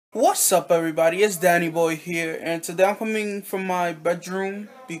What's up, everybody? It's Danny Boy here, and today I'm coming from my bedroom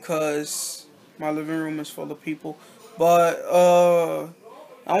because my living room is full of people. But I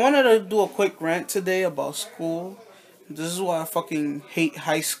wanted to do a quick rant today about school. This is why I fucking hate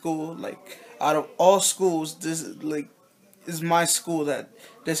high school. Like, out of all schools, this is my school that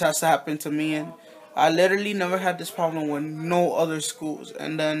this has to happen to me in. I literally never had this problem with no other schools,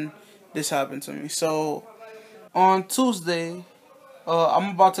 and then this happened to me. So on Tuesday,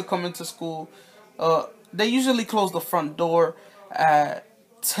 I'm about to come into school. They usually close the front door at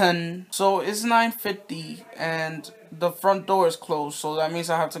 10, so it's 9:50, and the front door is closed. So that means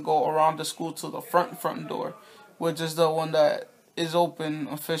I have to go around the school to the front door, which is the one that is open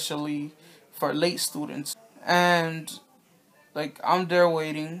officially for late students. And like I'm there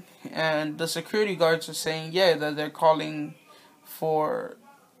waiting, and the security guards are saying, yeah, that they're calling for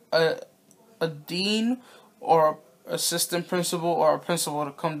a a dean or assistant principal or a principal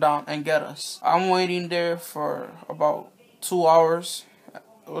to come down and get us. I'm waiting there for about 2 hours.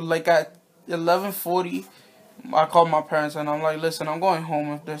 Like at 11:40, I called my parents and I'm like, listen, I'm going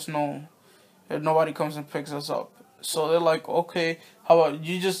home if nobody comes and picks us up. So they're like, okay, how about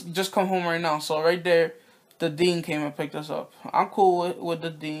you just come home right now? So right there, the dean came and picked us up. I'm cool with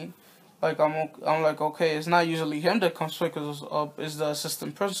the dean. Like I'm like, okay, it's not usually him that comes pick us up. It's the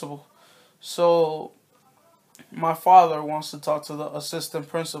assistant principal. So my father wants to talk to the assistant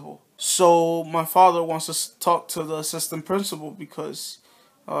principal. So my father wants to talk to the assistant principal because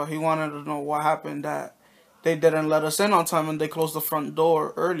he wanted to know what happened that they didn't let us in on time and they closed the front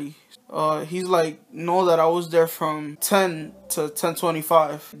door early. He's like, no, that I was there from 10 to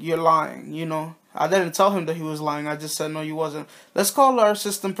 10:25. You're lying, you know. I didn't tell him that he was lying. I just said, no, you wasn't. Let's call our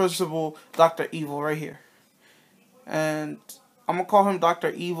assistant principal Dr. Evil right here. And I'm going to call him Dr.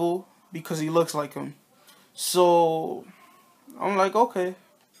 Evil because he looks like him. So I'm like, okay,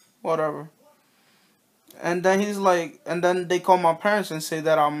 whatever. And then he's like, and then they call my parents and say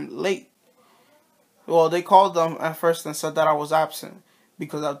that I'm late. Well, they called them at first and said that I was absent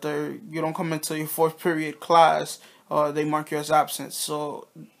because after you don't come into your fourth period class, they mark you as absent. So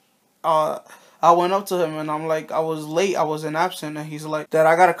uh, I went up to him and I'm like, I was late, I wasn't absent, and he's like, that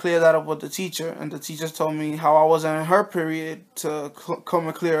I gotta clear that up with the teacher, and the teacher told me how I wasn't in her period to come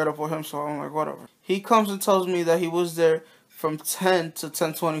and clear it up with him. So I'm like, whatever. He comes and tells me that he was there from 10 to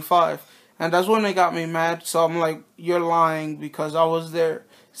 10:25, and that's when they got me mad. So I'm like, you're lying because I was there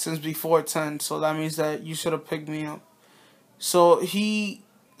since before 10, so that means that you should have picked me up. So he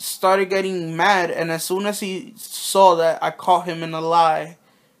started getting mad, and as soon as he saw that I caught him in a lie,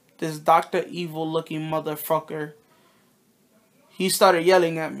 this Dr. Evil looking motherfucker, he started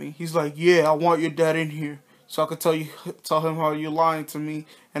yelling at me. He's like, yeah, I want your dad in here so I could tell him how you're lying to me,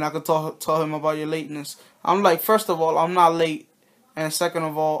 and I could tell him about your lateness. I'm like, first of all, I'm not late, and second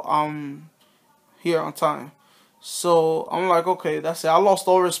of all, I'm here on time. So I'm like, okay, that's it. I lost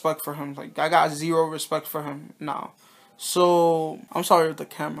all respect for him. Like, I got zero respect for him now. So I'm sorry if the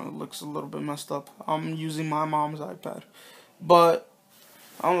camera looks a little bit messed up. I'm using my mom's iPad. But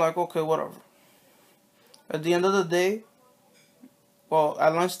I'm like, okay, whatever. At the end of the day, well,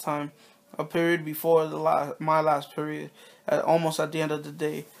 at lunchtime, a period before my last period, almost at the end of the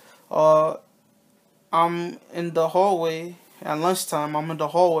day, uh, I'm in the hallway at lunchtime. I'm in the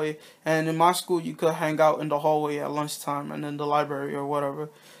hallway, and in my school, you could hang out in the hallway at lunchtime and in the library or whatever.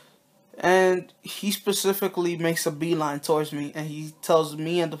 And he specifically makes a beeline towards me, and he tells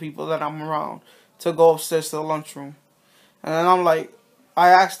me and the people that I'm around to go upstairs to the lunchroom. And then I'm like, I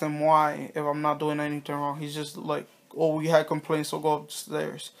asked him why if I'm not doing anything wrong. He's just like, oh, we had complaints, so go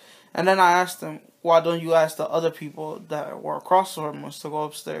upstairs. And then I asked him, why don't you ask the other people that were across from us to go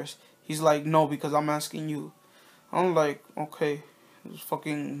upstairs? He's like, no, because I'm asking you. I'm like, okay, this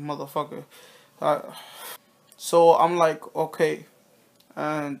fucking motherfucker. So I'm like, okay.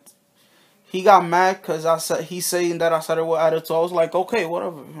 And he got mad because he's saying that I said it with attitude. I was like, okay,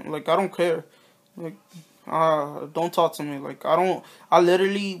 whatever. Like, I don't care. Like, don't talk to me. Like, I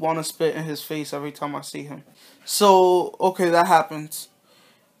literally want to spit in his face every time I see him. So, okay, that happens.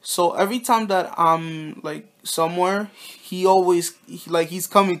 So every time that I'm like somewhere, he's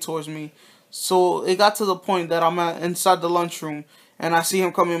coming towards me. So it got to the point that I'm inside the lunchroom and I see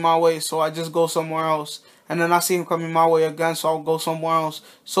him coming my way, so I just go somewhere else. And then I see him coming my way again, so I'll go somewhere else.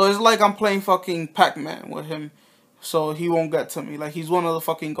 So it's like I'm playing fucking Pac-Man with him, so he won't get to me. Like, he's one of the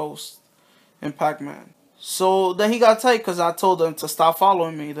fucking ghosts in Pac-Man. So then he got tight because I told him to stop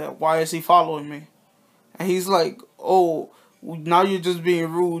following me. That why is he following me? And he's like, oh, now you're just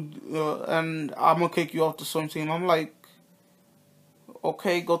being rude, and I'm gonna kick you off the swim team. I'm like,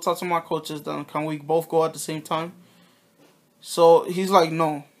 okay, go talk to my coaches then. Can we both go at the same time? So he's like,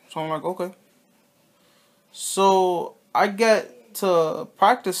 no. So I'm like, okay. So I get to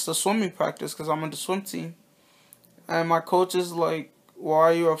practice the swimming practice because I'm in the swim team. And my coach is like, why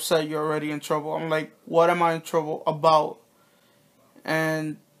are you upset? You're already in trouble. I'm like, what am I in trouble about?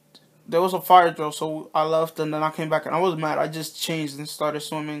 And there was a fire drill, so I left and then I came back and I was mad. I just changed and started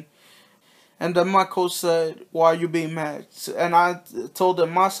swimming. And then my coach said, why are you being mad? And I told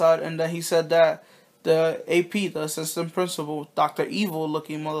him my side, and then he said that the AP, the assistant principal, Dr. Evil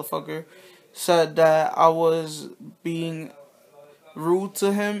looking motherfucker, said that I was being rude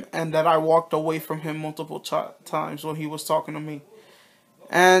to him and that I walked away from him multiple times when he was talking to me.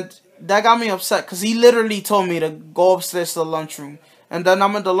 And that got me upset because he literally told me to go upstairs to the lunchroom. And then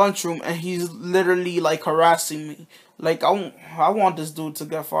I'm in the lunchroom and he's literally like harassing me. Like, I want this dude to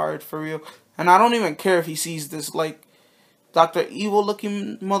get fired for real. And I don't even care if he sees this. Like, Dr. Evil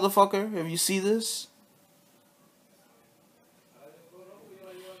looking motherfucker, if you see this.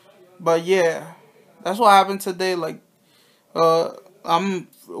 But yeah, that's what happened today. Like,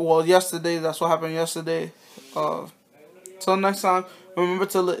 yesterday, that's what happened yesterday. Till next time, remember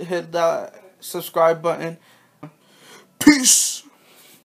to hit that subscribe button. Peace.